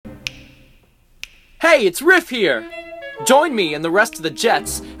Hey, it's Riff here! Join me and the rest of the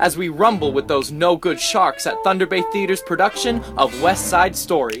Jets as we rumble with those no-good sharks at Thunder Bay Theater's production of West Side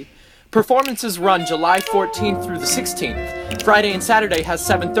Story. Performances run July 14th through the 16th. Friday and Saturday has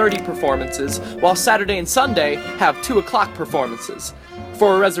 7:30 performances, while Saturday and Sunday have 2 o'clock performances.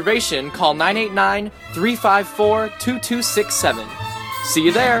 For a reservation, call 989-354-2267. See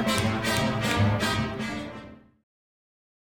you there!